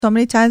so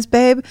many times,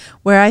 babe,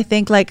 where I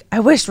think like,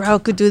 I wish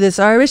Raul could do this,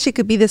 or I wish he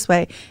could be this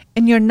way.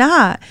 And you're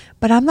not,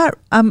 but I'm not,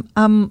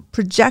 I'm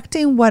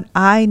projecting what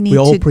I need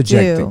to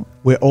do.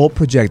 We're all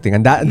projecting.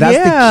 And that's the key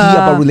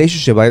about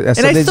relationship. I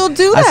still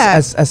do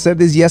that. I said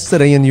this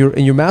yesterday in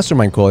your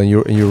mastermind call, in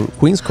your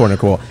Queen's Corner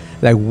call.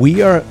 Like,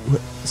 we are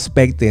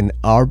expecting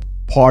our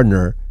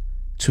partner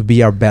to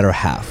be our better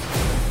half.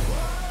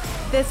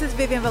 This is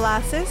Vivian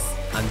Velasquez.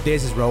 And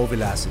this is Raul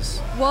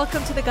Velasquez.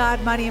 Welcome to the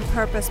God, Money, and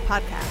Purpose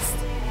podcast.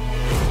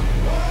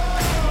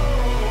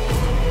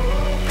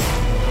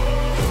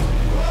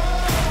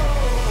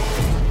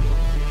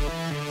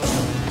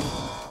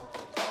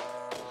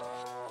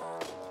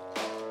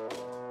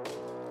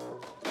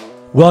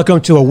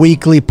 Welcome to a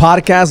weekly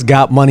podcast,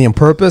 Got Money and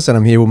Purpose, and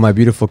I'm here with my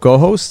beautiful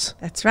co-host.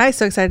 That's right.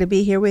 So excited to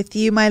be here with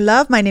you, my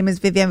love. My name is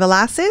Vivian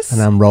Velasquez.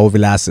 And I'm Raul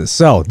Velasquez.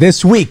 So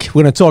this week,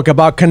 we're going to talk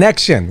about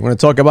connection. We're going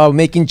to talk about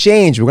making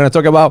change. We're going to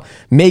talk about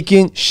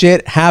making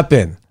shit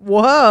happen.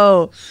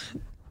 Whoa.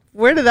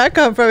 Where did that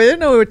come from? I didn't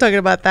know we were talking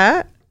about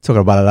that.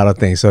 Talking about a lot of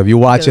things. So if you're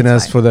watching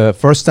us for the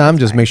first time,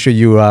 just make sure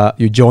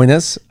you join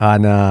us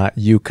and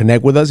you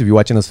connect with us. If you're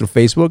watching us through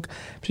Facebook,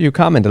 make sure you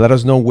comment and let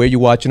us know where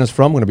you're watching us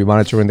from. We're going to be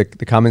monitoring the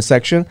comment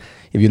section.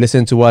 If you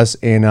listen to us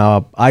in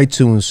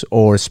iTunes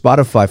or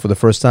Spotify for the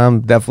first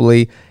time,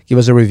 definitely give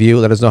us a review.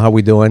 Let us know how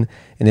we're doing.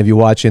 And if you're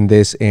watching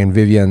this in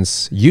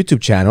Vivian's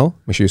YouTube channel,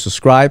 make sure you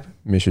subscribe.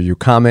 Make sure you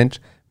comment.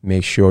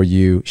 Make sure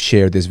you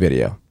share this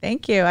video.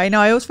 Thank you. I know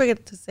I always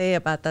forget to say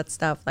about that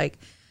stuff. Like,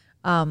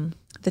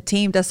 the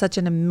team does such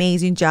an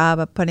amazing job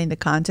of putting the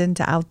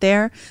content out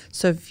there.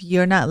 So if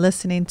you're not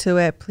listening to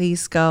it,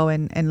 please go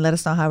and let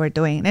us know how we're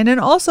doing. And then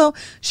also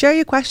share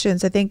your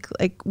questions. I think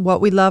like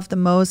what we love the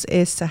most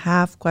is to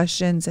have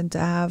questions and to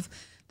have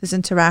this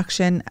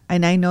interaction.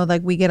 And I know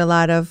like we get a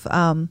lot of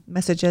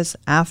messages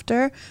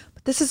after,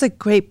 but this is a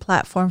great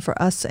platform for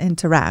us to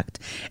interact.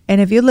 And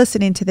if you're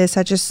listening to this,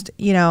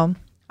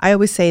 I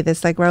always say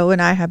this, like Raul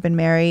and I have been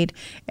married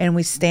and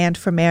we stand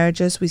for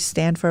marriages, we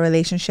stand for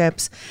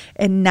relationships,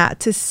 and not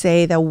to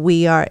say that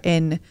we are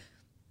in,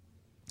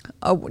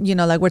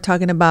 like we're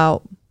talking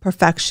about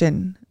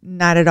perfection,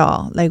 not at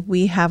all. Like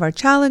we have our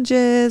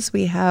challenges,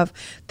 we have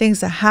things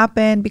that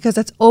happen because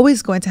that's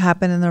always going to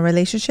happen in a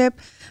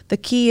relationship. The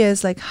key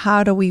is like,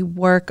 how do we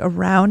work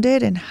around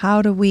it and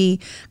how do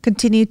we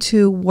continue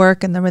to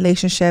work in the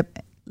relationship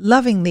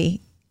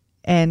lovingly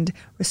and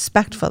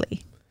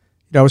respectfully?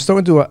 I was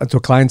talking to a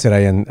client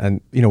today,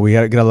 and we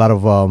get a lot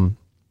of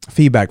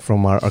feedback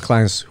from our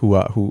clients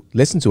who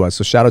listen to us.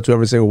 So shout out to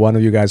every single one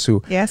of you guys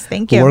who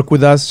work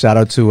with us. Shout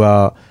out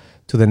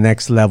to the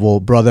Next Level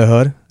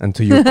Brotherhood and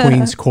to your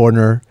Queen's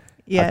Corner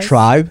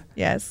tribe.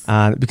 Yes,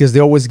 and because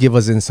they always give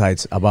us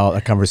insights about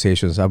our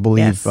conversations. I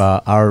believe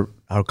our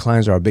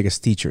clients are our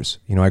biggest teachers.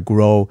 I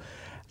grow.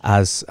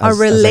 As our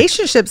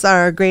relationships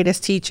are our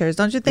greatest teachers,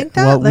 don't you think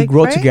that? Well, we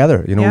grow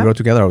together. We grow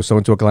together. I was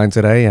talking to a client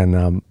today,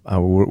 and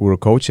we were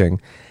coaching,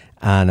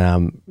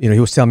 and he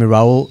was telling me,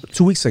 Raul,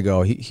 2 weeks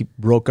ago he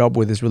broke up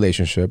with his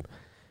relationship.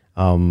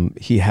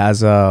 He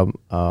has a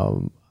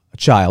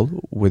child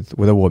with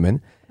a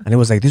woman, and he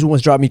was like, this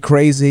one's driving me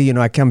crazy.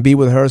 I can't be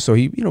with her, so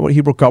he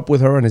broke up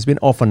with her, and it's been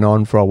off and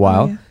on for a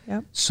while.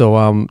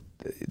 So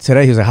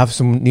today he was like, I have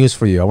some news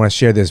for you. I want to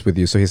share this with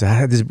you. So he said, I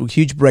had this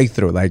huge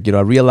breakthrough. Like, I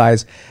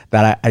realized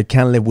that I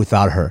can't live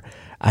without her.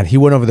 And he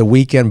went over the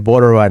weekend,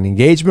 bought her an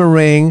engagement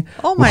ring.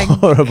 Oh my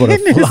bought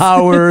her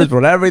flowers,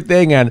 bought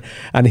everything. And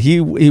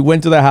he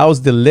went to the house,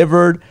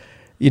 delivered,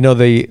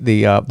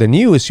 the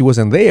news. She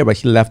wasn't there, but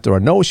he left her a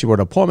note. She wrote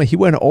an appointment. He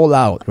went all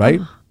out, right?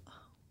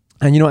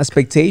 And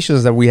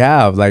expectations that we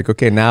have, like,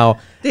 okay, now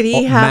did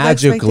he have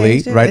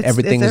magically, right?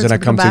 Everything is gonna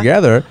come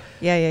together.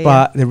 Yeah.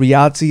 But the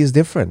reality is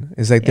different.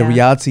 It's like the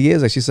reality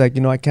is like she's like,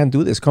 I can't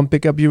do this. Come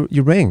pick up your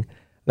ring.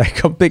 Like,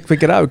 come pick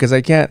it up because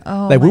I can't.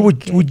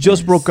 We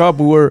just broke up.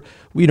 We were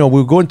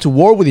going to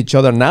war with each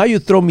other. Now you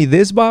throw me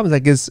this bomb.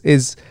 Like it's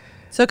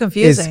so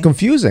confusing. It's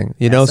confusing,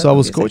 So I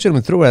was coaching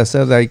him through it. I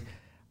said, like,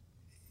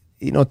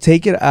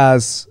 take it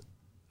as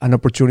an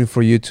opportunity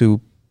for you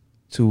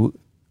to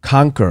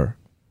conquer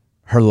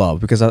her love,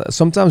 because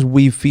sometimes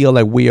we feel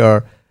like we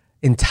are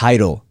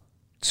entitled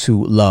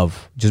to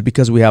love just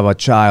because we have a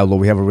child or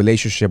we have a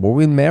relationship or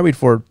we've been married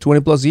for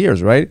 20 plus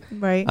years, right?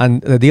 Right.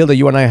 And the deal that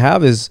you and I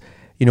have is,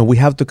 we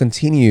have to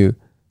continue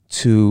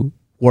to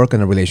work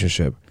on a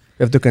relationship.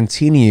 We have to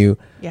continue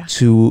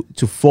to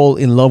fall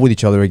in love with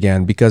each other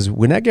again, because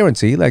we're not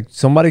guaranteed. Like,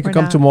 somebody could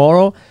come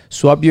tomorrow,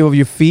 swap you of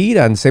your feet,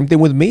 and same thing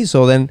with me.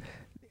 So then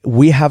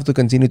we have to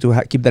continue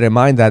to keep that in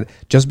mind, that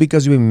just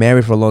because you've been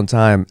married for a long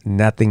time,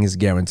 nothing is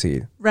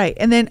guaranteed. Right.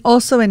 And then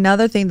also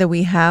another thing that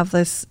we have,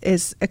 this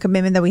is a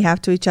commitment that we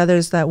have to each other,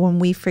 is that when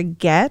we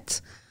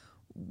forget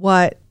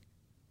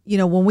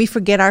when we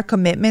forget our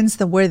commitments,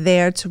 that we're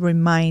there to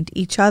remind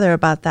each other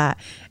about that.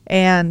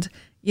 And,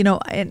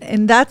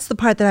 and that's the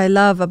part that I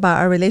love about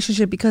our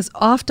relationship, because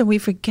often we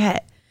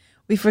forget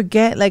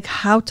like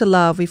how to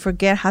love. We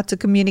forget how to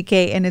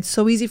communicate. And it's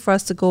so easy for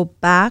us to go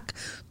back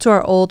to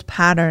our old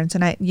patterns.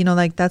 And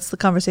that's the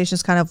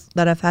conversations kind of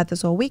that I've had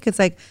this whole week. It's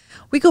like,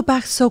 we go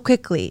back so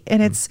quickly,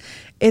 and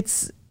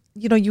it's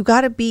you know, you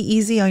got to be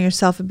easy on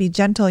yourself and be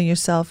gentle on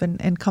yourself,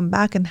 and come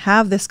back and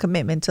have this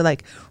commitment to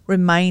like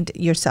remind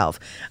yourself.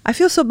 I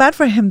feel so bad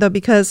for him though,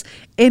 because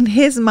in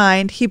his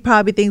mind, he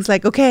probably thinks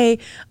like, okay,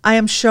 I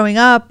am showing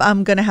up.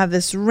 I'm going to have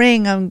this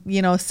ring. I'm,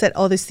 you know, set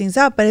all these things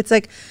up. But it's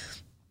like,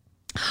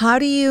 how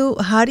do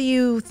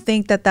you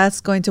think that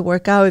that's going to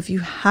work out if you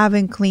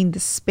haven't cleaned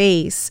the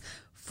space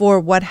for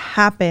what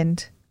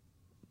happened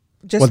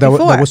just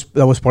before?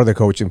 That was part of the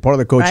coaching. Part of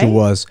the coaching Right?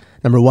 was,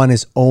 number one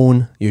is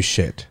own your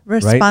shit.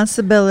 Right?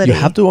 Responsibility. You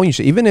have to own your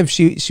shit. Even if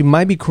she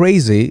might be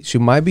crazy, she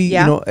might be,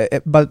 Yeah. you know,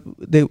 but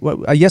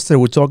yesterday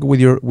we were talking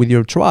with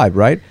your tribe,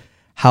 right?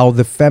 How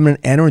the feminine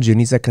energy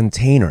needs a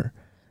container.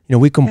 You know,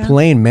 we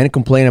complain, men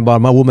complain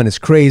about my woman is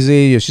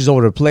crazy, she's all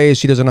over the place,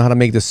 she doesn't know how to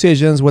make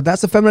decisions. Well,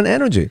 that's the feminine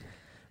energy.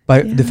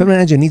 But the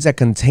feminine energy needs a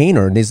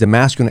container, needs the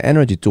masculine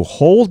energy to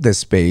hold this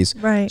space,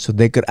 Right. so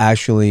they could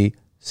actually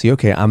see,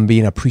 okay, I'm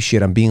being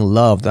appreciated, I'm being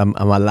loved, I'm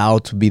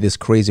allowed to be this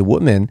crazy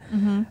woman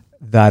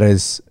that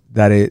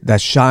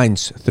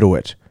shines through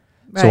it.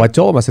 So I Right.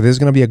 told him, I said, this is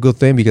going to be a good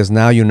thing, because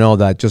now you know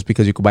that just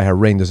because you could buy her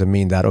ring doesn't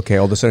mean that, okay,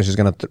 all of a sudden she's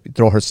going to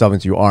throw herself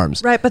into your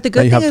arms. Right, but the Now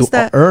good you thing have is to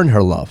that earn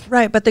her love.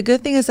 Right, but the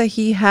good thing is that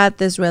he had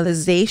this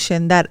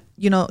realization that,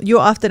 you know, you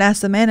often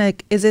ask the man,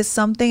 like, is it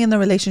something in the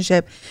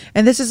relationship?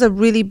 And this is a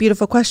really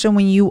beautiful question.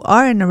 When you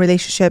are in a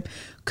relationship,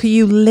 could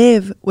you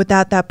live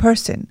without that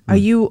person? Are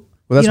you?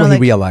 Well, that's you know, what like,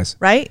 he realized.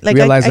 right? Like,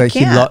 realized that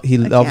he I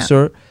loves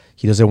can't. her.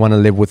 He doesn't want to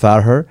live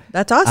without her.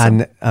 That's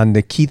awesome. And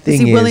the key Is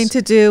thing he willing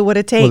to do what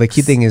it takes? well, the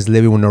key thing is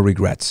living with no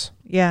regrets.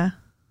 Yeah.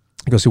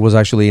 Because he was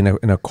actually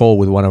in a call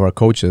with one of our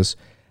coaches,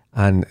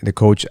 and the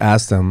coach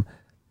asked him,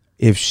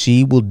 if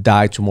she will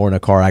die tomorrow in a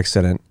car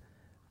accident,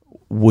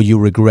 will you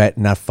regret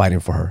not fighting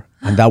for her?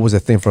 And that was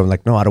the thing for him.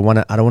 Like, no, I don't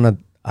want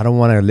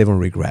to live in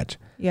regret.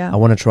 Yeah. I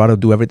want to try to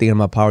do everything in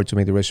my power to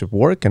make the relationship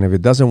work. And if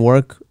it doesn't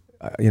work,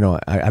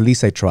 at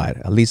least I tried.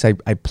 At least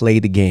I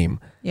played the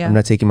game. Yeah. I'm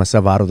not taking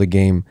myself out of the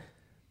game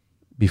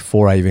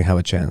before I even have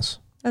a chance.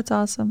 That's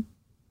awesome.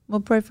 We'll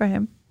pray for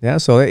him. Yeah,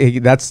 so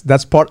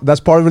that's part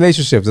of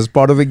relationships. That's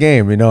part of the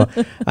game, you know.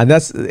 And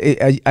that's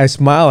I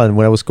smile, and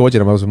when I was coaching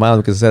him, I was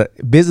smiling because I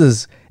said,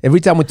 business. Every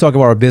time we talk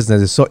about our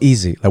business, it's so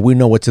easy. Like, we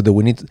know what to do.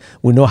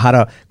 We know how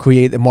to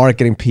create the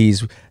marketing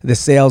piece, the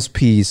sales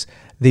piece,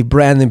 the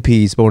branding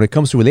piece. But when it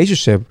comes to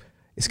relationship,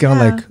 it's kind of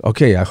like,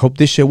 okay, I hope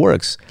this shit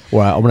works,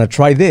 or I'm gonna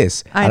try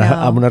this.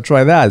 I'm gonna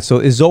try that. So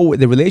it's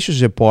always the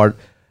relationship part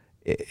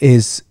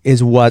is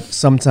what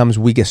sometimes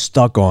we get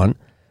stuck on.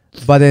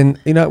 But then,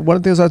 you know, one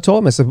of the things I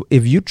told him, I said,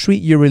 if you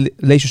treat your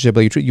relationship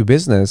like you treat your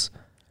business,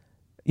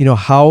 you know,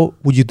 how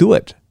would you do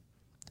it?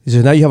 He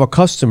said, now you have a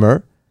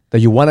customer that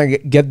you want to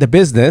get the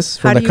business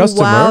from the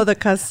customer. How do you wow the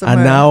customer?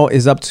 And now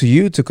it's up to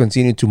you to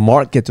continue to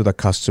market to the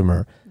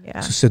customer,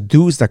 to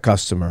seduce the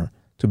customer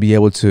to be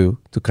able to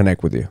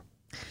connect with you.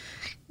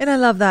 And I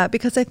love that,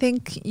 because I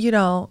think, you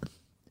know,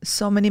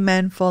 so many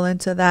men fall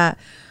into that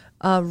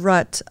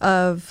rut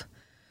of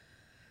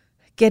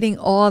getting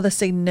all the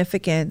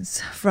significance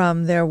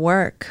from their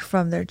work,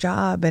 from their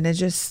job, and it's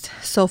just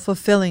so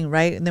fulfilling,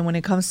 right? And then when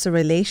it comes to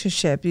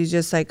relationship, you're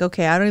just like,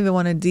 okay, I don't even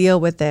want to deal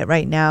with it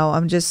right now.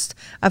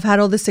 I've had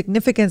all this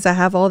significance, I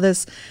have all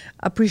this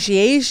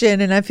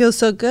appreciation, and I feel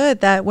so good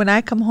that when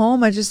I come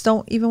home, I just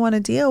don't even want to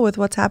deal with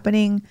what's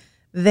happening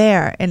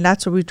there. And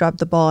that's where we drop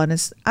the ball. And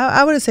it's,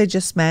 I wouldn't say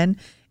just men,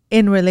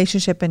 in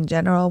relationship in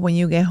general, when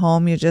you get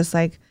home, you're just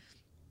like,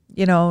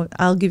 you know,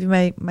 I'll give you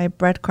my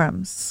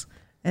breadcrumbs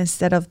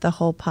instead of the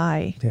whole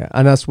pie. Yeah,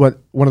 and that's what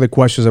one of the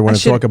questions I want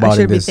to talk about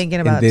in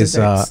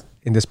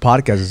this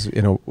podcast is,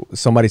 you know,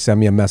 somebody sent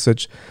me a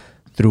message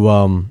through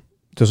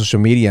to social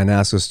media and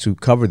asked us to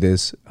cover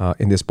this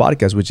in this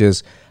podcast, which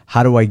is,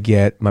 how do I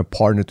get my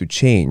partner to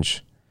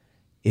change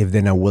if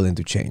they're not willing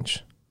to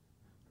change?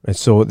 Right.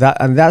 So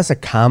that's a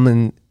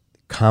common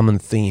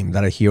theme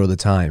that I hear all the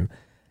time.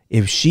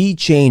 If she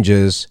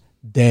changes,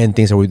 then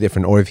things will be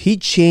different, or if he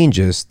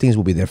changes, things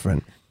will be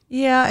different.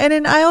 Yeah. And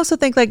then I also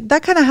think like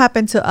that kind of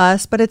happened to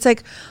us, but it's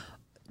like,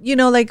 you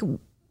know, like,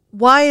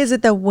 why is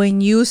it that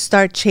when you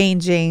start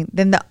changing,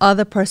 then the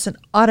other person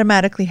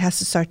automatically has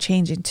to start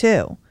changing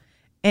too?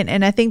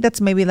 And I think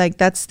that's maybe like,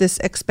 that's this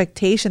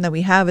expectation that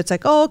we have. It's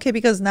like, oh, okay,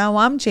 because now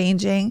I'm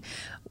changing,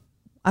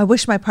 I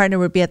wish my partner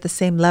would be at the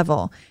same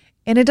level.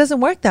 And it doesn't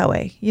work that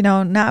way. You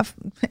know,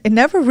 it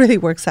never really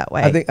works that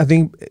way. I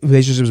think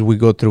relationships, we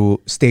go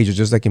through stages,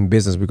 just like in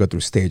business, we go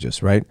through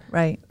stages, right?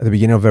 Right. At the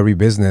beginning of every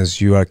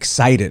business, you are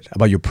excited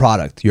about your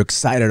product. You're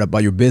excited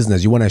about your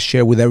business. You want to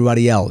share with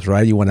everybody else,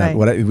 right? You want to,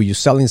 when you're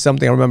selling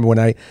something. I remember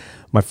when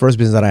my first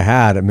business that I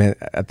had,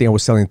 I think I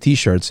was selling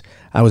T-shirts.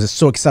 I was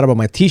so excited about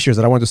my T-shirts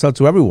that I wanted to sell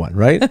to everyone,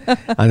 right?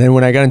 And then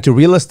when I got into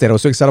real estate, I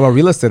was so excited about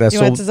real estate. I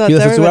sold real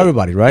estate to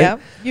everybody, right? Yeah,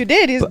 you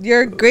did.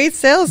 You're a great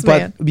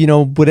salesman. But, you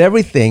know, with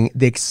everything,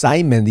 the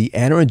excitement, the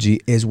energy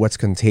is what's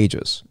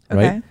contagious,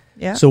 right? Okay.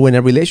 Yeah. So in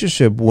a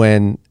relationship,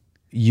 when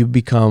you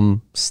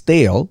become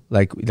stale,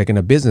 like in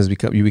a business,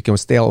 you become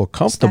stale or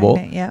comfortable,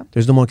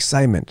 there's no more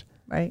excitement.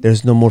 Right.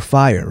 There's no more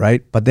fire,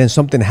 right? But then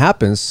something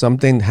happens,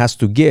 something has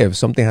to give,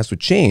 something has to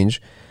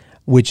change.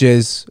 which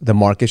is the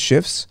market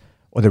shifts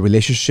or the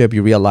relationship,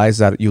 you realize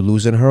that you're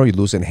losing her,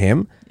 you're losing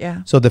him.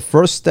 Yeah. So the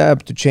first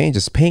step to change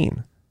is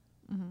pain.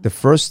 The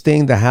first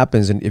thing that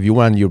happens, and if you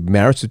want your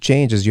marriage to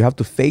change, is you have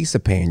to face the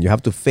pain. You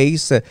have to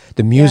face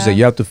the music. Yeah.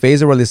 You have to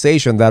face the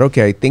realization that,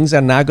 okay, things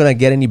are not going to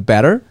get any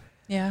better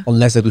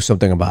unless I do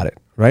something about it,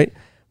 right?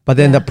 But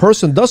then the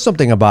person does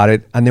something about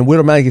it, and then we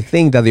automatically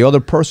think that the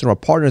other person or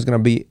partner is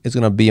going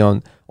to be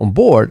on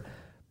board,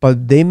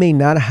 but they may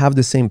not have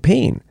the same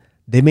pain.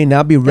 They may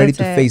not be ready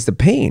to face the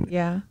pain.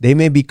 Yeah. They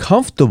may be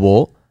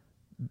comfortable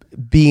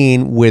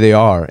being where they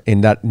are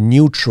in that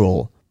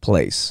neutral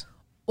place.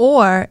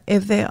 Or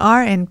if they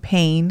are in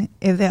pain,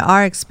 if they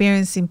are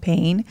experiencing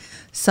pain,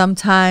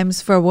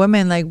 sometimes for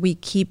women, like we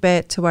keep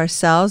it to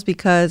ourselves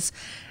because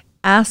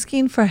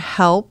asking for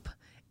help,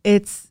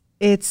 it's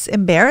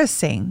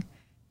embarrassing.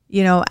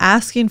 You know,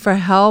 asking for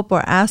help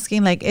or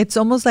asking, like, it's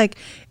almost like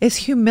it's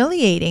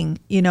humiliating,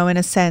 you know, in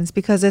a sense,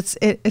 because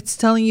it's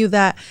telling you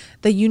that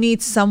you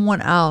need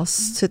someone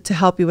else to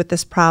help you with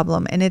this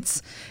problem. And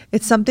it's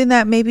something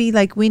that maybe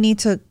like we need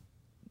to,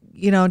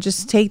 you know,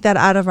 just take that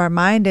out of our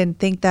mind and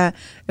think that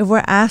if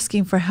we're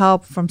asking for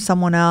help from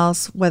someone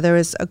else, whether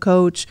it's a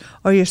coach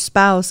or your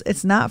spouse,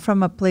 it's not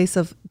from a place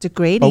of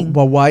degrading.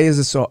 But why is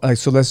it so?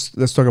 So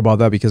let's talk about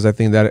that, because I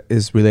think that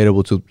is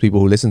relatable to people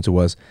who listen to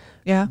us.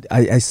 Yeah,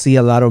 I see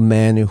a lot of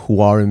men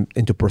who are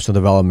into personal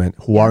development,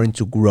 who are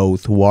into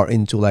growth, who are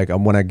into like, I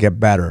want to get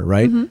better,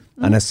 right?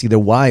 And I see their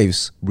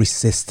wives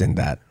resisting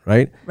that,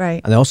 right?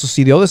 Right. And I also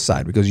see the other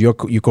side, because you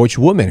coach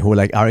women who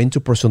are into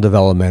personal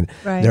development,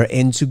 Right. they're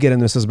into getting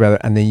themselves better,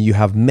 and then you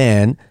have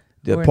men,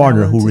 the Who are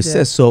partner not who willing to do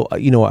resists. So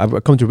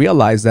I've come to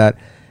realize that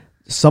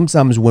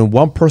sometimes when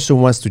one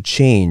person wants to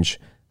change,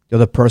 the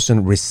other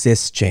person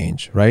resists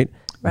change, right?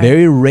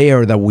 Very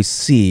rare that we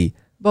see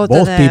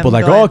both people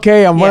like, oh,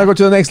 okay, I'm gonna go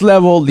to the next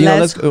level.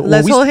 Let's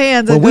hold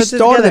hands. When and we go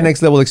started together. the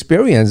next level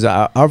experience,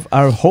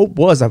 our hope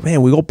was that,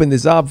 man, we open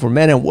this up for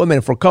men and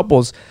women, for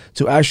couples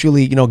to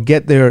actually,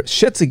 get their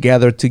shit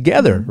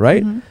together,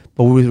 right?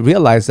 But we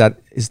realized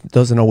that it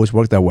doesn't always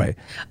work that way.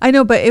 I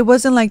know, but it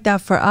wasn't like that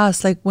for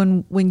us. Like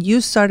when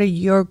you started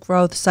your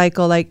growth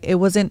cycle, like it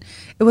wasn't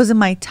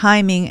my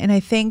timing. And I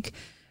think,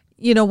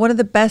 one of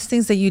the best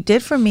things that you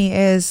did for me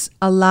is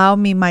allow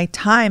me my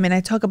time. And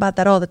I talk about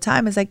that all the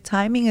time. It's like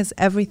timing is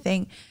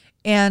everything.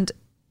 And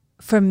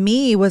for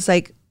me, it was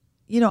like,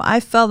 I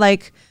felt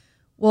like,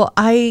 well,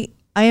 I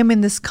am in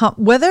this,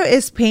 whether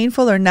it's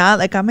painful or not,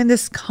 like I'm in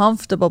this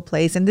comfortable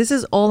place and this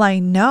is all I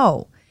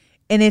know.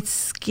 And it's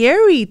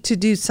scary to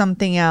do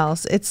something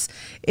else. It's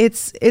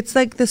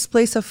like this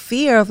place of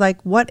fear of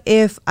like, what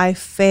if I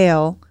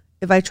fail?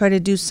 If I try to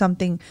do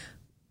something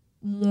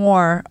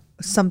more,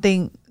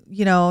 something,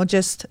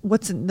 just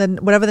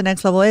whatever the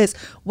next level is.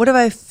 What if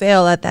I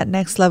fail at that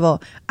next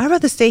level? I'd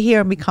rather stay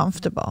here and be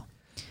comfortable.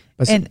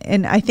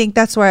 And I think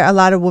that's where a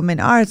lot of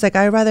women are. It's like,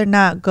 I'd rather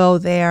not go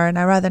there and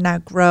I'd rather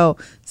not grow.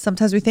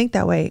 Sometimes we think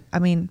that way. I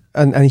mean.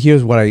 And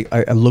here's what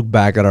I look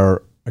back at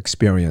our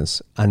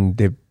experience, and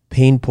the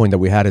pain point that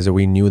we had is that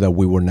we knew that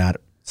we were not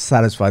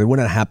satisfied. We were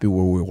not happy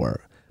where we were.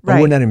 But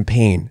we're not in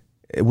pain.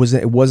 It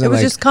wasn't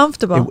like, just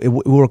comfortable. We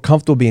were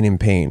comfortable being in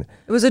pain.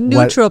 It was a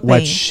neutral pain.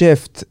 What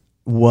shift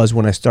was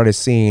when I started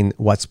seeing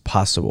what's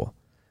possible,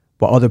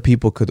 what other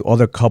people could,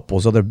 other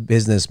couples, other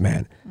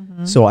businessmen.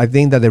 So I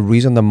think that the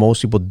reason that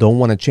most people don't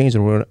want to change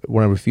and want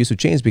to refuse to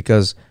change,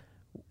 because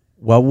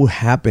what would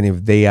happen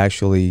if they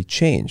actually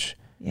change?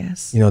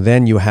 Yes.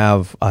 Then you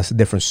have a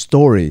different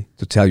story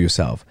to tell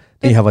yourself.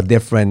 Then you have a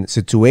different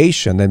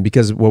situation. Then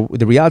because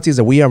the reality is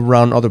that we have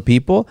around other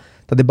people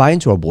that they buy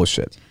into our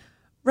bullshit.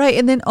 Right.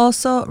 And then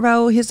also,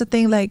 Raul, here's the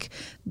thing, like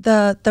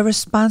the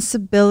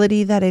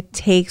responsibility that it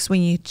takes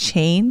when you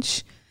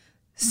change.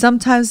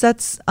 Sometimes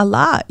that's a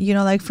lot,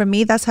 like for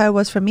me, that's how it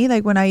was for me.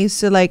 Like when I used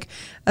to, like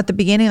at the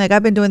beginning, like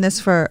I've been doing this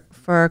for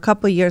a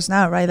couple of years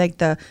now, right? Like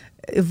the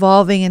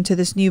evolving into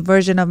this new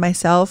version of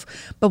myself.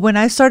 But when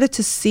I started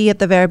to see at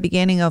the very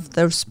beginning of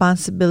the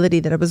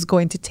responsibility that I was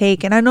going to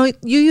take, and I know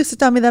you used to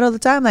tell me that all the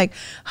time, like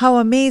how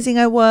amazing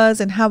I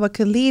was and how I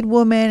could lead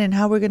women and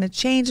how we're going to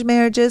change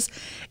marriages.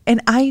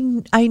 And I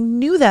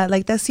knew that,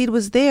 like that seed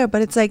was there,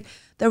 but it's like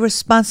the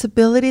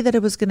responsibility that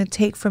it was going to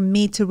take from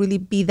me to really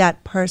be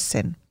that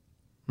person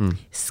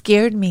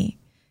scared me.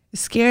 It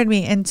scared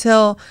me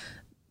until,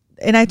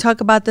 and I talk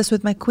about this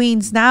with my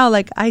queens now,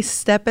 like I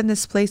step in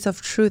this place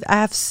of truth. I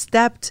have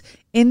stepped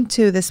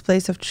into this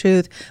place of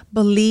truth,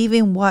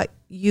 believing what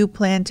you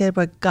planted,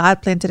 what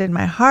God planted in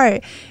my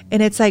heart.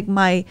 And it's like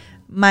my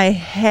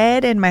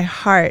head and my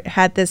heart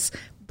had this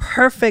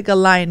perfect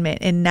alignment.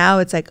 And now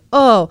it's like,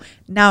 oh,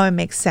 now it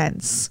makes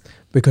sense.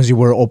 Because you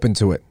were open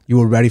to it. You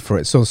were ready for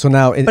it. So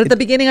now... But at the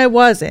beginning, I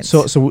wasn't.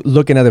 So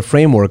looking at the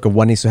framework of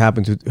what needs to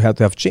happen to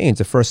have change,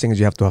 the first thing is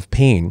you have to have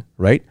pain,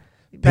 right?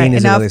 Pain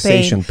is a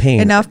realization. Pain.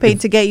 Enough pain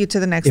to get you to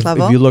the next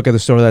level. If you look at the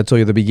story that I told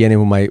you at the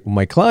beginning with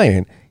my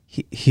client,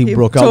 he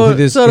broke up with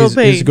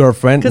his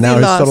girlfriend. Now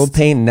he's total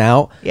pain.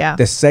 Now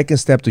the second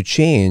step to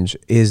change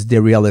is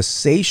the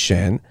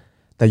realization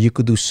that you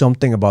could do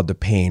something about the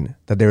pain,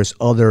 that there's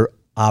other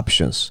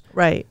options.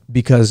 Right.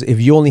 Because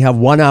if you only have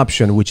one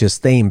option, which is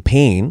stay in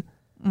pain,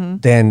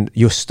 then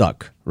you're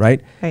stuck,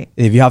 right? Right.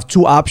 If you have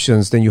two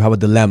options, then you have a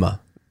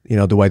dilemma.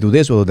 Do I do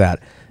this or do that?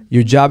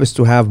 Your job is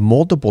to have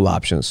multiple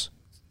options,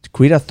 to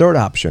create a third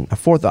option, a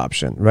fourth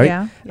option, right?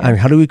 Yeah. And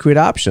how do we create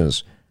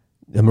options?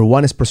 Number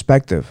one is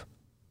perspective.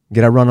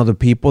 Get around other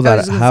people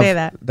that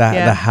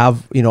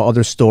have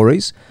other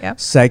stories. Yep.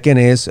 Second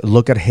is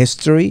look at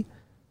history,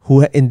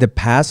 who in the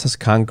past has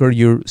conquered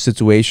your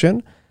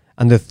situation.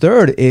 And the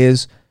third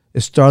is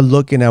start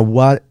looking at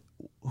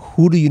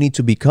who do you need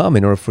to become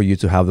in order for you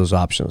to have those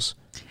options.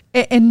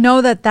 And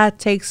know that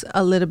takes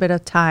a little bit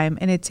of time,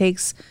 and it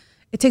takes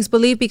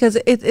belief, because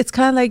it's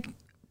kind of like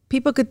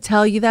people could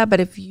tell you that,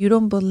 but if you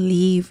don't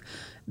believe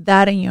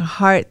that in your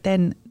heart,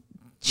 then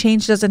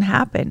change doesn't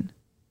happen.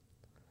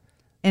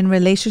 In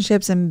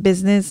relationships, in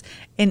business,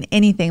 in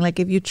anything. Like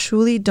if you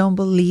truly don't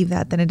believe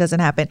that, then it doesn't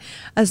happen.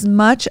 As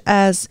much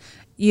as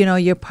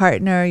your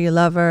partner, your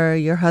lover,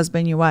 your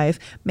husband, your wife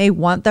may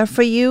want that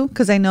for you,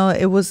 because I know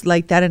it was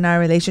like that in our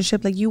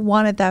relationship. Like you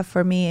wanted that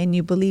for me, and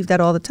you believe that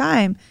all the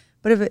time.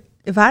 But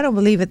if I don't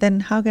believe it, then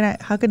how can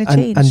it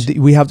change? And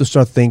we have to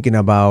start thinking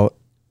about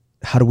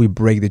how do we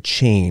break the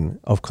chain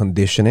of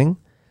conditioning?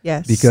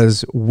 Yes.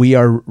 Because we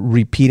are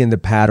repeating the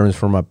patterns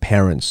from our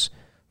parents,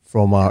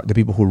 from the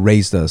people who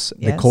raised us,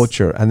 Yes. the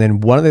culture. And then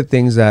one of the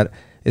things that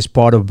is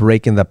part of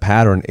breaking the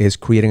pattern is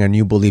creating a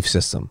new belief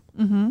system,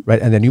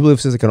 right? And the new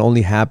belief system can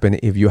only happen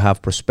if you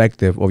have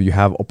perspective or you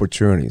have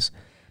opportunities.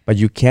 But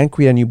you can't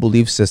create a new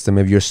belief system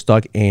if you're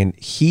stuck in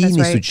he That's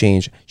needs right. to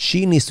change,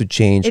 she needs to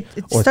change, It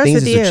or starts things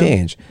with need to you.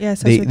 change. Yeah, it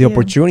starts with The you.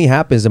 opportunity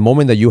happens the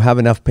moment that you have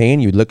enough pain,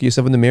 you look at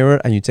yourself in the mirror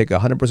and you take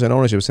 100%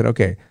 ownership and say,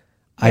 okay,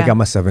 I Yeah. got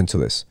myself into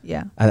this.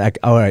 Yeah. And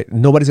all right,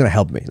 nobody's going to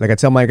help me. Like I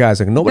tell my guys,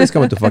 like nobody's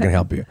coming to fucking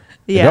help you.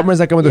 The Yeah. government's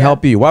not coming to Yeah.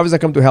 help you. Why is that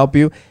coming to help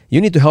you? You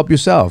need to help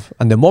yourself.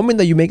 And the moment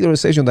that you make the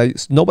decision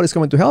that nobody's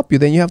coming to help you,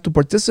 then you have to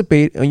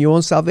participate in your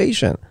own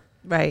salvation.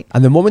 Right.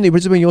 And the moment you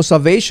participate in your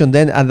salvation,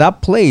 then at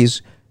that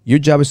place, your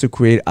job is to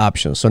create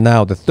options. So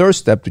now the third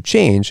step to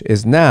change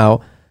is now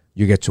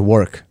you get to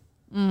work.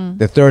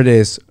 The third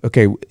is,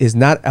 okay, it's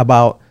not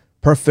about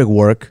perfect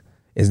work.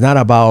 It's not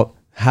about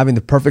having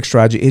the perfect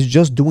strategy. It's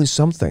just doing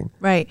something.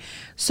 Right.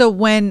 So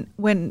when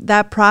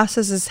that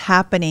process is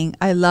happening,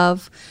 I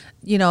love,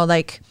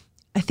 like,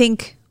 I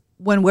think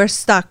when we're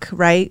stuck,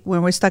 right?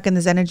 When we're stuck in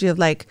this energy of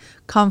like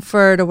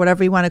comfort or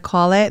whatever you want to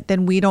call it,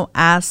 then we don't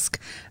ask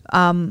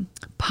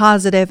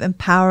positive,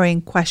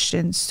 empowering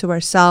questions to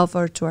ourselves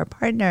or to our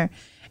partner.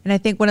 And I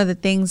think one of the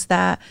things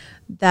that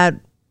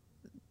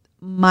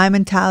my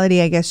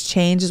mentality, I guess,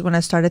 changed is when I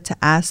started to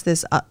ask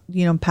this,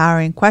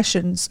 empowering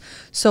questions.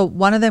 So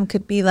one of them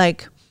could be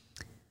like,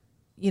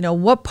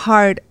 what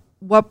part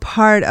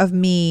of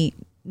me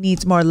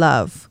needs more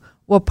love?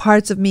 What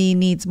parts of me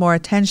needs more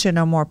attention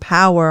or more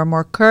power or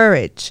more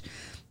courage?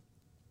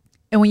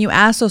 And when you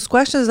ask those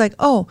questions, like,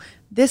 oh,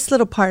 this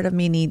little part of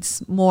me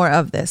needs more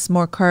of this,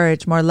 more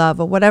courage, more love,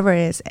 or whatever it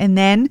is. And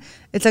then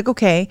it's like,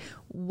 okay,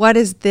 what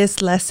is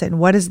this lesson?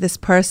 What is this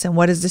person?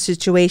 What is this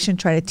situation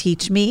trying to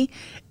teach me?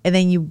 And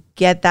then you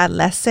get that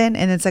lesson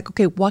and it's like,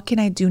 okay, what can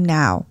I do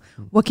now?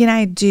 What can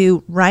I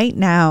do right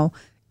now,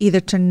 either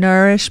to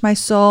nourish my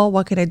soul?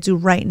 What can I do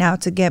right now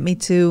to get me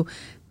to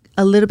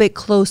a little bit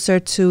closer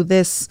to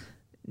this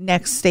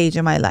next stage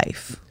in my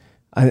life?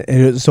 And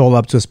it's all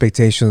up to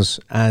expectations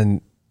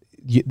and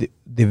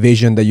the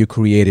vision that you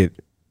created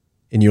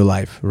in your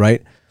life,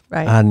 right?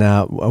 Right. And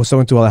I was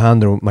talking to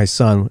Alejandro, my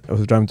son. I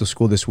was driving to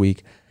school this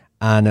week,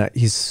 and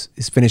he's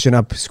finishing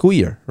up school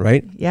year,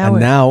 right? Yeah. And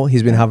now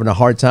he's been having a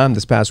hard time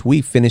this past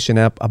week finishing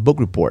up a book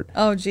report.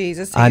 Oh,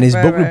 Jesus. And his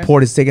book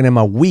report is taking him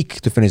a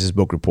week to finish his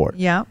book report.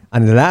 Yeah.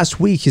 And the last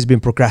week he's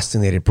been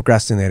procrastinating.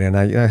 And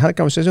I had a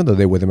conversation the other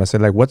day with him. I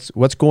said, like,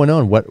 what's going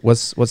on?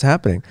 What's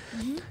happening?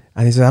 Mm-hmm.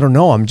 And he said, I don't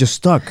know. I'm just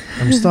stuck.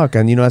 I'm stuck.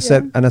 And I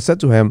said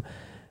to him,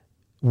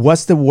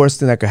 what's the worst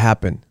thing that could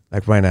happen?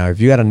 Like right now, if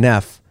you got an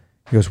F,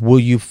 he goes, will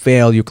you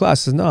fail your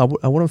class? I said, no,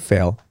 I wouldn't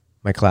fail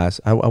my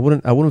class. I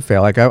wouldn't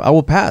fail. Like I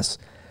will pass.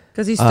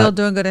 Because he's still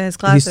doing good in his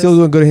classes. He's still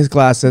doing good in his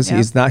classes. Yeah.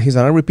 He's not going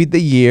to repeat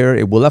the year.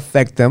 It will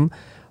affect him.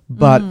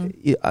 But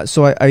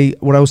so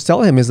what I was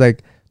telling him is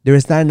like, there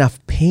is not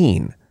enough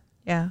pain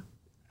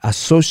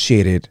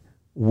associated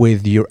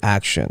with your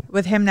action.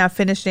 With him now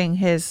finishing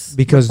his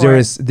because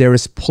report. there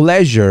is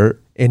pleasure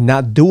in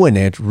not doing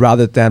it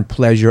rather than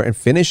pleasure in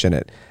finishing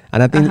it.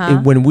 And I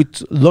think when we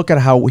look at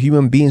how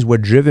human beings were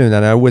driven,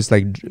 and I always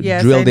like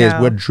drill this,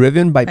 we're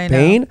driven by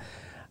pain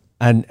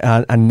and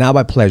not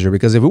by pleasure.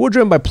 Because if we were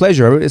driven by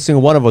pleasure, every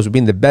single one of us would be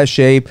in the best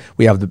shape.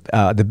 We have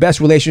the best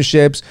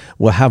relationships.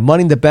 We'll have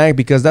money in the bank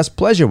because that's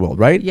pleasurable,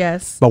 right?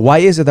 Yes. But why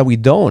is it that we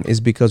don't?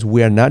 It's because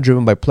we are not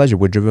driven by pleasure.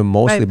 We're driven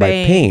mostly by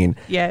pain.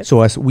 Yes.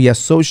 So as we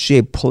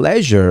associate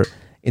pleasure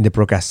in the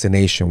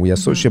procrastination, we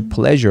associate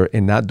pleasure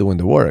in not doing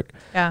the work.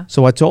 Yeah.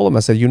 So I told him,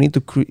 I said, you need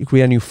to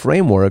create a new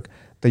framework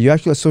that you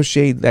actually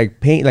associate like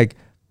pain. Like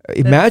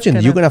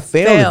imagine you're gonna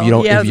fail if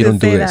you don't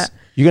do this.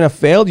 You're gonna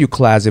fail your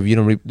class if you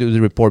don't do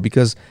the report,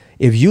 because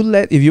if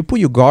you put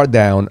your guard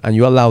down and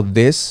you allow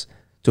this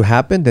to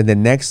happen, then the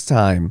next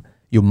time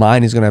your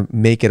mind is going to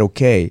make it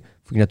okay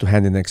for you not to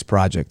hand the next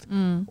project,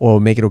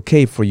 or make it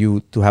okay for you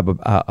to have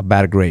a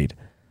bad grade.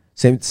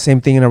 Same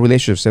thing in a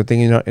relationship, same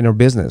thing in our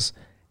business.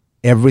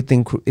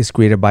 Everything is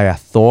created by a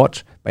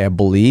thought, by a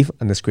belief,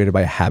 and it's created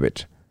by a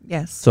habit.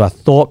 Yes. So a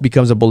thought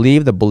becomes a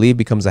belief, the belief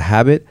becomes a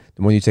habit,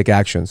 the more you take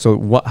action.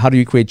 So how do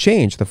you create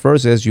change? The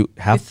first is you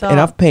have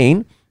enough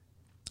pain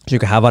so you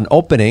can have an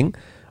opening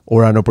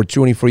or an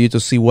opportunity for you to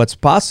see what's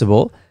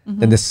possible.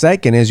 Then the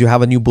second is you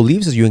have a new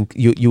belief system.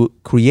 You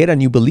create a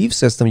new belief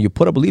system. You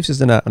put a belief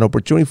system, an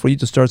opportunity for you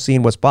to start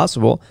seeing what's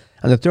possible.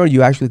 And the third,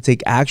 you actually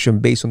take action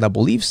based on that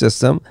belief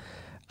system,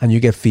 and you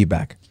get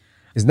feedback.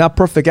 It's not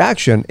perfect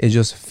action. It's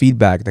just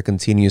feedback that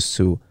continues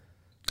to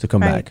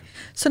come back.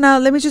 So now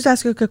let me just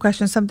ask you a quick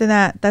question. Something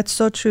that's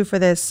so true for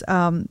this.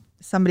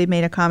 Somebody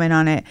made a comment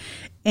on it,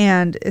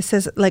 and it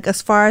says, like,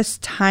 as far as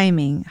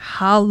timing,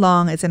 how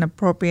long is an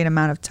appropriate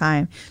amount of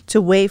time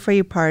to wait for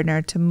your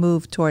partner to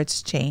move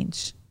towards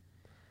change?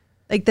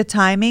 Like the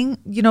timing,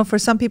 for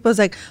some people it's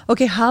like,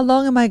 okay, how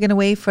long am I going to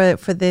wait for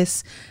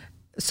this?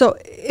 So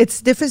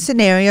it's different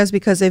scenarios,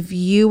 because if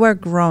you are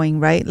growing,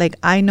 right? Like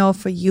I know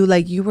for you,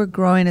 like you were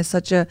growing at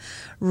such a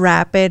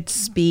rapid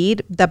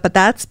speed but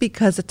that's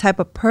because the type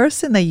of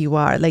person that you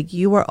are, like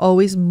you were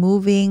always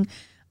moving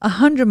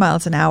 100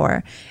 miles an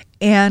hour.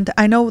 And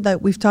I know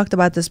that we've talked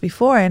about this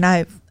before, and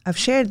I've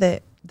shared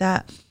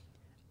that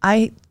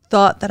I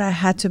thought that I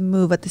had to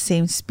move at the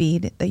same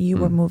speed that you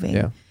were moving.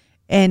 Yeah.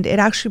 And it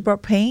actually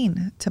brought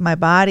pain to my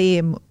body,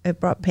 and it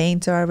brought pain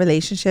to our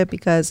relationship,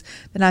 because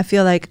then I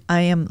feel like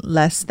I am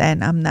less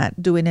than, I'm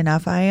not doing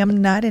enough, I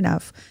am not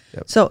enough.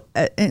 Yep. So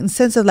in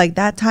sense of like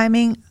that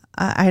timing,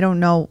 I don't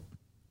know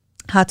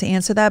how to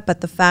answer that,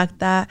 but the fact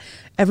that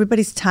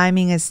everybody's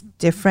timing is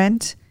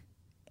different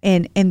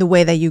in the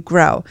way that you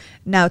grow.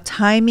 Now,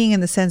 timing in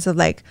the sense of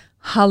like,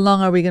 how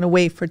long are we going to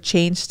wait for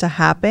change to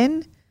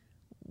happen?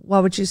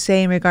 What would you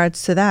say in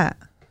regards to that?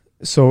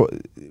 So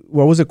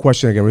what was the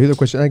question again? Repeat the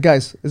question.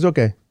 Guys, it's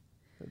okay.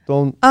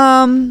 Don't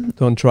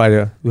try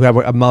to. We have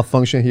a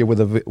malfunction here with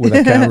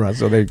a camera.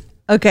 So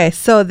Okay,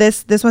 so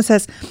this one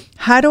says,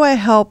 how do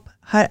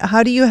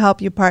you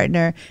help your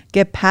partner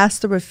get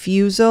past the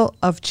refusal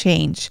of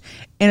change?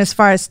 And as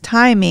far as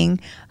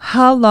timing,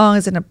 how long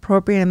is an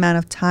appropriate amount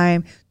of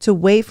time to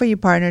wait for your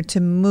partner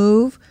to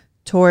move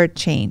toward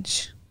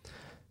change?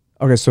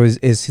 Okay, so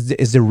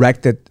it's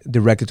directed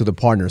to the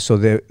partner. So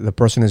the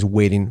person is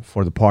waiting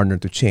for the partner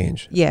to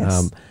change.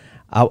 Yes.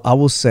 I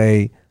will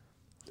say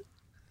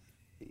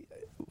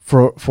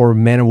for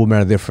men and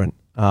women are different.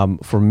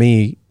 For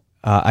me,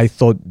 I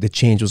thought the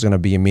change was going to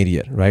be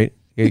immediate, right?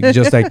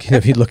 Just like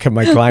if you look at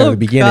my client at the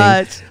beginning,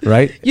 gosh.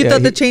 Right? You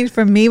thought the change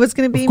for me was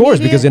going to be Of course,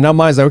 immediate? because in our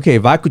minds, like, okay,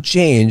 if I could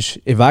change,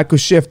 if I could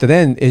shift,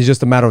 then it's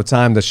just a matter of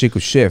time that she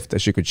could shift, that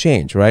she could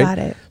change, right? Got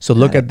it. So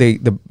look at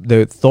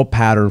the thought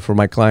pattern for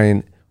my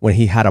client. When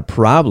he had a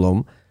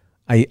problem,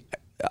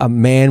 a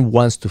man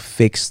wants to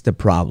fix the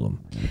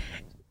problem.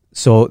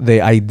 So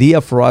the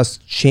idea for us,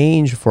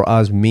 change for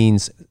us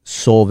means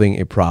solving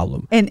a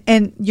problem.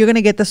 And you're going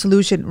to get the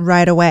solution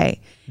right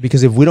away.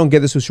 Because if we don't get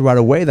the solution right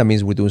away, that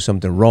means we're doing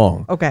something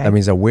wrong. Okay. That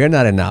means that we're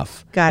not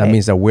enough. Got it. That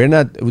means that we're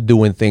not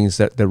doing things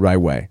the right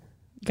way.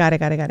 Got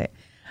it.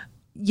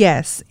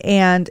 Yes.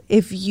 And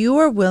if you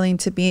are willing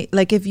to be,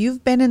 like, if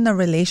you've been in the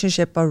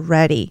relationship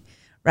already,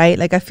 right?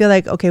 Like, I feel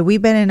like, okay,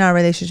 we've been in our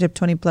relationship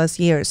 20 plus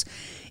years.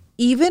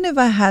 Even if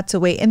I had to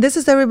wait, and this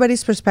is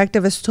everybody's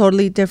perspective, is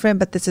totally different,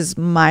 but this is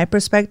my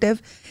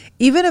perspective.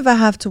 Even if I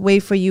have to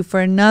wait for you for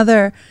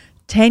another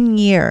 10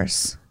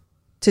 years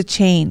to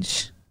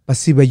change.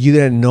 But you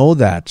didn't know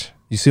that.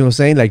 You see what I'm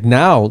saying? Like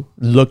now,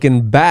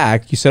 looking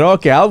back, you said,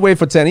 okay, I'll wait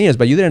for 10 years,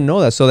 but you didn't know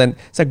that. So then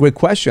it's a great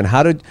question.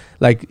 How did,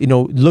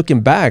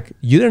 looking back,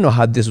 you didn't know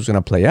how this was going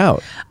to play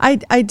out. I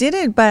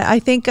didn't, but I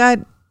think I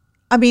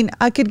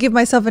could give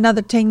myself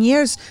another 10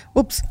 years.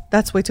 Whoops,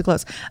 that's way too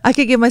close. I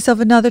could give myself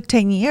another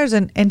 10 years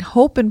and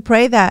hope and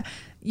pray that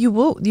you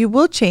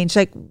will change.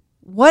 Like,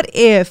 what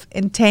if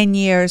in 10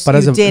 years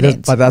you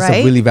didn't? But that's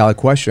right? a really valid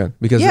question,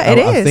 because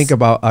I think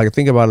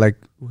about like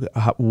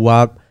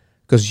what,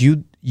 because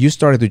you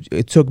started to,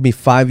 it took me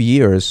 5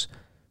 years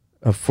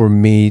for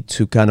me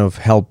to kind of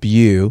help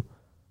you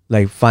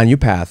like find your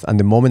path. And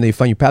the moment that you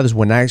find your path is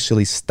when I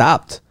actually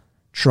stopped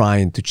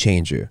trying to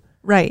change you.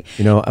 Right.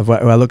 If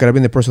I look at, I've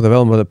been in personal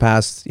development for the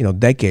past,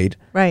 decade.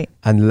 Right.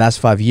 And the last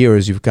 5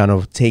 years, you've kind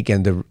of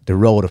taken the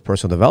road of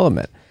personal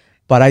development.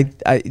 But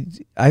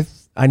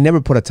I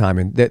never put a time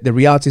in. The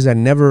reality is I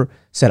never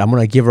said, I'm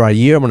going to give her a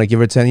year, I'm going to give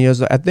her 10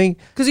 years. I think...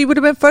 Because you would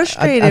have been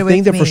frustrated I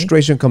think the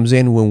frustration comes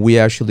in when we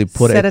actually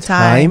put a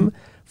time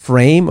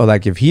frame, or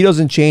like if he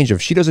doesn't change,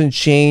 if she doesn't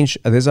change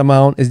this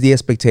amount, is the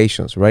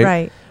expectations, right?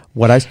 Right.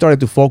 What I started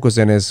to focus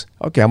in is,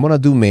 okay, I'm going to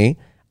do me.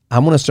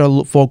 I'm going to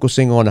start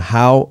focusing on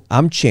how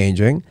I'm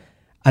changing.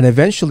 And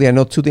eventually I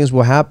know two things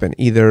will happen.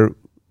 Either,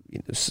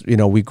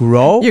 we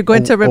grow. You're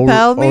going to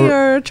repel me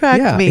or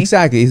attract me.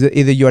 Exactly.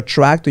 Either you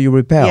attract or you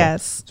repel.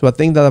 Yes. So I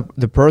think that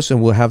the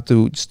person will have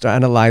to start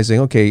analyzing,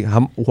 okay,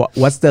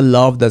 what's the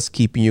love that's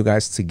keeping you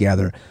guys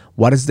together?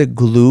 What is the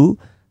glue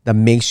that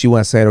makes you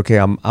want to say, okay,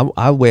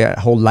 I'll wait a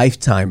whole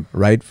lifetime,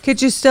 right?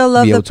 Could you still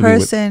love the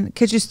person?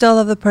 Could you still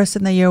love the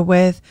person that you're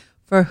with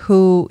for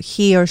who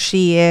he or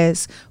she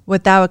is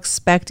without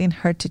expecting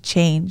her to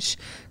change?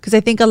 Because I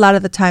think a lot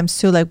of the times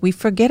too, like we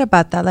forget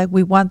about that. Like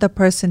we want the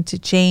person to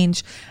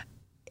change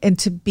and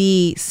to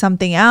be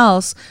something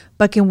else,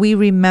 but can we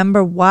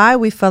remember why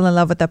we fell in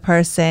love with the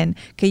person?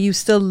 Can you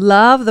still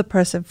love the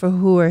person for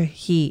who or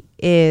he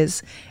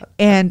is?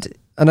 And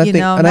I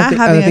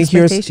think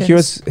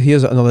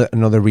here's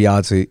another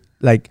reality.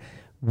 Like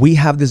we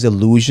have this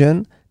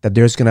illusion that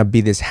there's gonna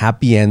be this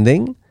happy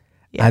ending.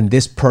 Yeah. And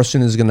this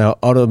person is gonna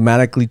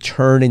automatically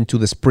turn into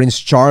this Prince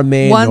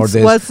Charming or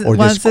this queen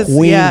once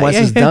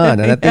it's done.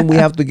 And I think we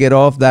have to get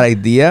off that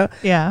idea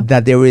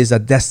that there is a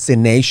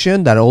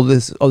destination that all of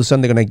a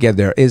sudden they're gonna get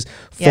there. Is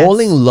fall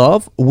in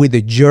love with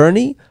the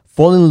journey,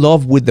 fall in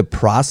love with the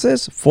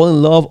process, fall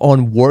in love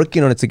on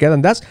working on it together.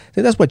 And I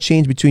think that's what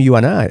changed between you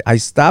and I. I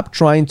stopped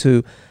trying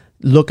to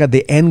look at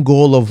the end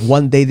goal of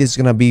one day this is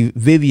going to be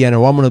Vivian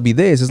or I'm going to be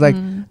this. It's like,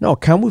 no,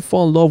 can we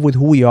fall in love with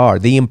who we are?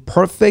 The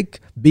imperfect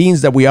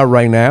beings that we are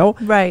right now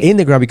in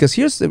the ground.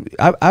 Because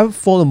I've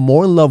fallen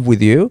more in love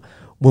with you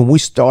when we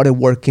started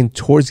working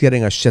towards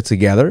getting our shit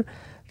together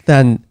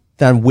than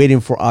waiting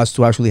for us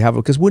to actually have it,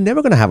 because we're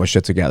never going to have our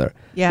shit together.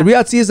 Yeah. The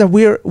reality is that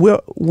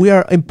we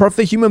are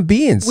imperfect human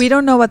beings. We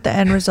don't know what the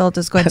end result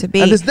is going to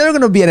be. And there's never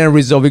going to be an end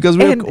result because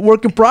we're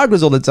work in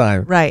progress all the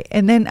time. Right.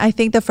 And then I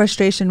think the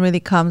frustration really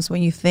comes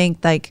when you think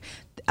like,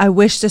 I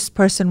wish this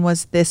person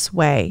was this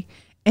way.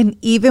 And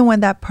even when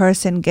that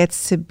person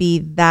gets to be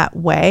that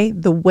way,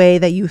 the way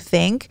that you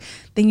think,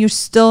 then you're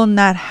still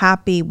not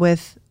happy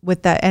with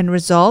that end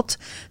result.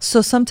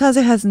 So sometimes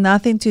it has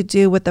nothing to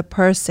do with the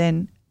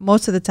person.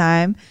 Most of the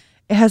time,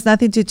 it has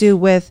nothing to do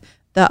with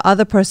the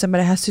other person, but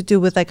it has to do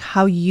with like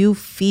how you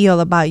feel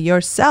about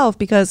yourself.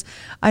 Because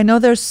I know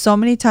there's so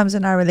many times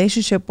in our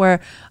relationship where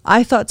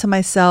I thought to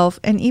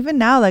myself, and even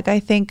now, like I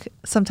think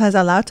sometimes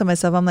out loud to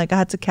myself, I'm like, I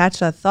had to catch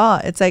that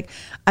thought. It's like,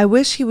 I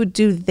wish he would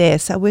do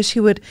this. I wish he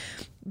would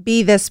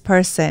be this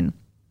person.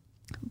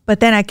 But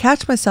then I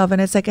catch myself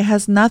and it's like, it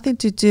has nothing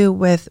to do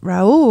with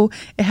Raul.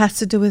 It has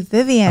to do with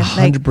Vivian.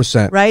 100%.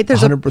 Like, right?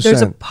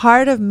 There's a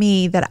part of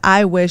me that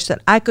I wish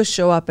that I could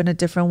show up in a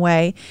different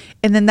way.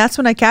 And then that's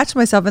when I catch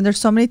myself. And there's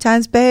so many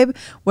times, babe,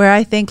 where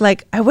I think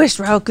like, I wish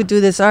Raul could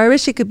do this, or I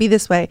wish he could be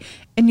this way.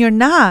 And you're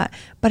not.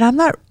 But I'm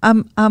not.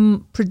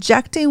 I'm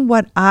projecting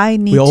what I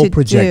need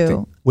to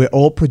do. We're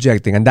all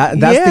projecting, and that's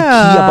the key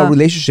about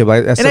relationship.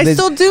 I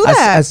still do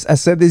that. I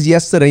said this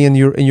yesterday in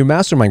your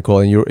mastermind call,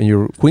 in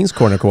your Queen's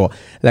Corner call.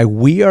 Like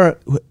we are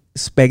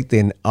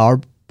expecting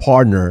our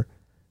partner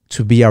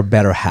to be our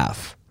better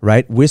half,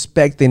 right? We're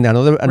expecting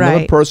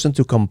another person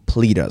to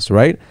complete us,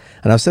 right?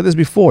 And I've said this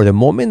before. The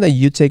moment that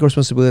you take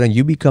responsibility and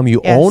you become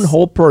your own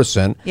whole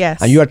person,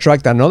 and you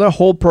attract another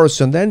whole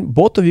person, then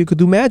both of you could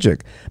do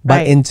magic.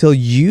 But until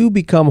you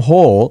become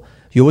whole,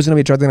 you're always going to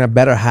be attracting a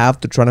better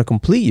half to try to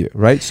complete you,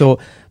 right? So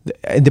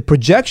in the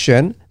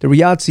projection, the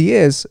reality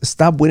is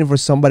stop waiting for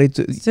somebody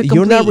to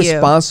you're not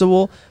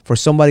responsible for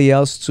somebody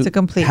else to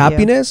complete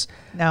happiness.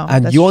 No,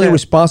 and you're only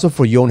responsible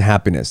for your own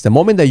happiness. The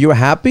moment that you're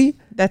happy,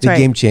 the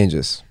game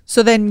changes.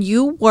 So then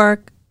you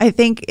work, I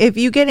think if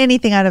you get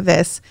anything out of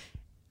this,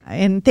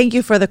 and thank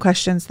you for the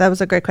questions. That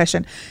was a great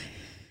question.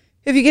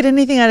 If you get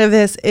anything out of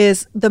this,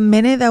 is the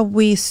minute that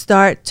we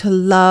start to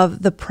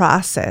love the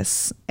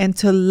process and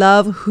to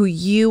love who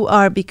you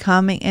are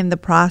becoming in the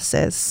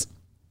process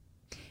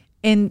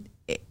and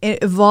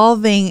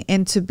evolving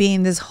into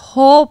being this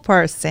whole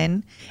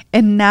person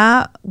and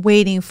not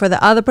waiting for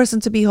the other person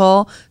to be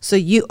whole so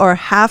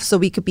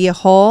we could be a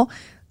whole,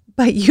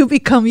 but you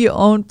become your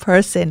own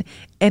person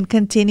and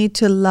continue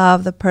to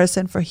love the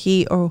person for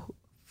he or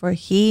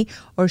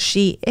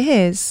she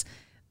is,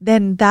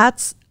 then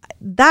that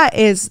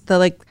is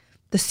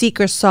the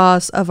secret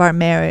sauce of our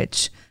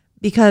marriage.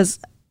 Because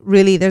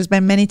really there's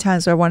been many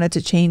times where I wanted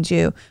to change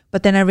you,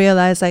 but then I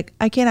realized like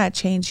I cannot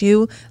change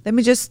you. Let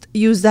me just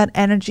use that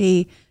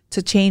energy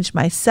to change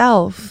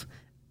myself.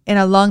 And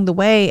along the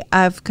way,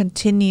 I've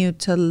continued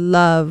to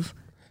love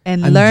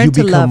and learn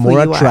to love who you are.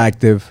 You become more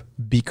attractive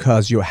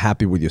because you're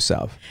happy with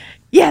yourself.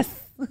 Yes.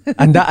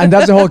 and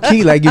that's the whole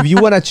key. Like if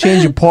you want to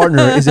change your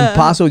partner, it's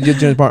impossible to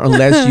change your partner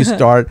unless you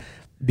start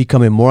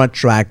becoming more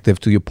attractive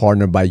to your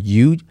partner by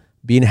you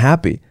being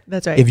happy.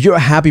 That's right. If you're a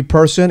happy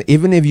person,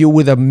 even if you're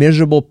with a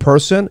miserable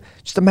person,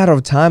 just a matter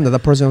of time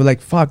that person will be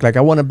like, fuck, like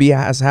I want to be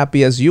as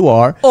happy as you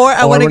are. Or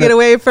I want to get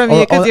away from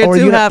you because you're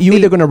too happy. You're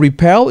either going to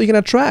repel or you're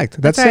going to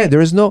attract. That's it. There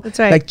is no,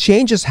 like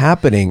change is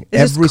happening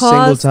every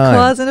single time.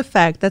 Cause and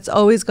effect. That's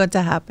always going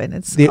to happen.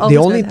 It's the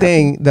only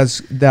thing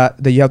that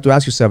you have to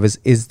ask yourself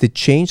is the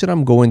change that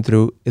I'm going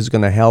through is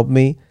going to help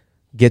me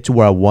get to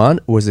where I want,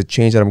 or is the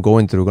change that I'm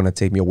going through going to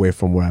take me away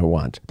from where I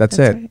want? That's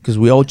it. Because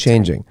we're all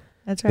changing.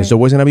 That's right. There's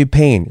always going to be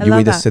pain. You're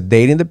either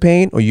sedating the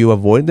pain, or you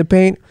avoiding the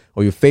pain,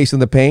 or you're facing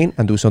the pain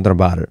and do something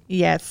about it.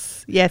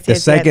 Yes. The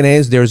second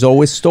is there's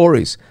always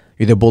stories.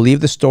 You either believe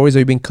the stories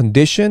that you've been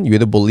conditioned, you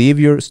either believe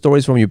your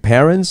stories from your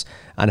parents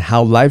and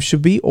how life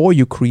should be, or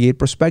you create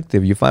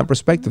perspective. You find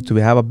perspective to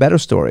have a better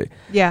story.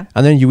 Yeah.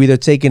 And then you either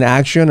taking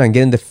action and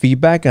getting the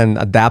feedback and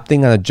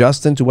adapting and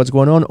adjusting to what's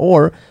going on,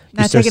 or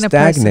you start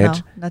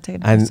stagnant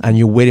and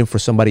you're waiting for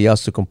somebody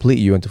else to complete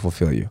you and to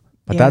fulfill you.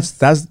 But that's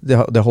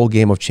the whole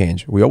game of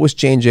change. We're always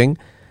changing.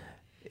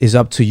 It's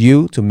up to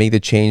you to make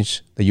the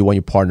change that you want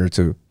your partner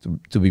to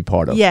be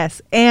part of.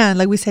 Yes. And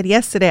like we said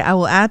yesterday, I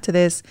will add to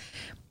this.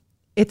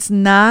 It's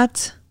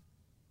not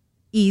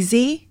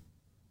easy.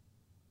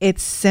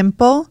 It's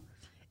simple.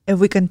 If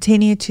we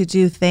continue to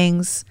do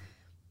things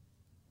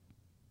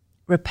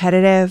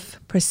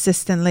repetitive,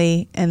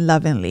 persistently, and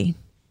lovingly.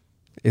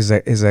 It's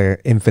a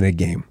infinite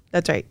game.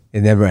 That's right. It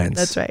never ends.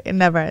 That's right. It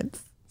never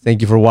ends. Thank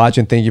you for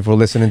watching. Thank you for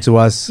listening to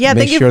us. Yeah,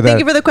 thank you for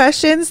the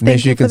questions. Make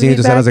sure you continue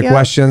to send us the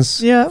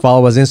questions. Yeah.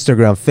 Follow us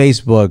Instagram,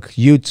 Facebook,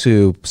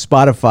 YouTube,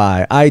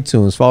 Spotify,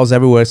 iTunes. Follow us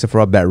everywhere except for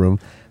our bedroom.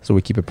 So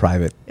we keep it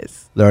private. Yes.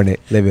 Learn it,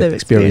 live it,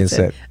 experience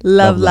it.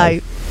 Love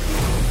life.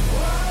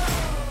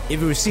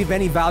 If you receive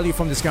any value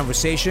from this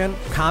conversation,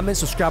 comment,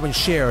 subscribe, and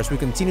share as we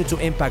continue to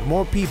impact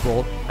more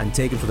people and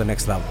take them to the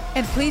next level.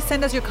 And please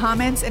send us your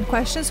comments and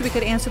questions so we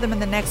could answer them in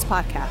the next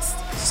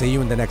podcast. See you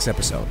in the next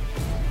episode.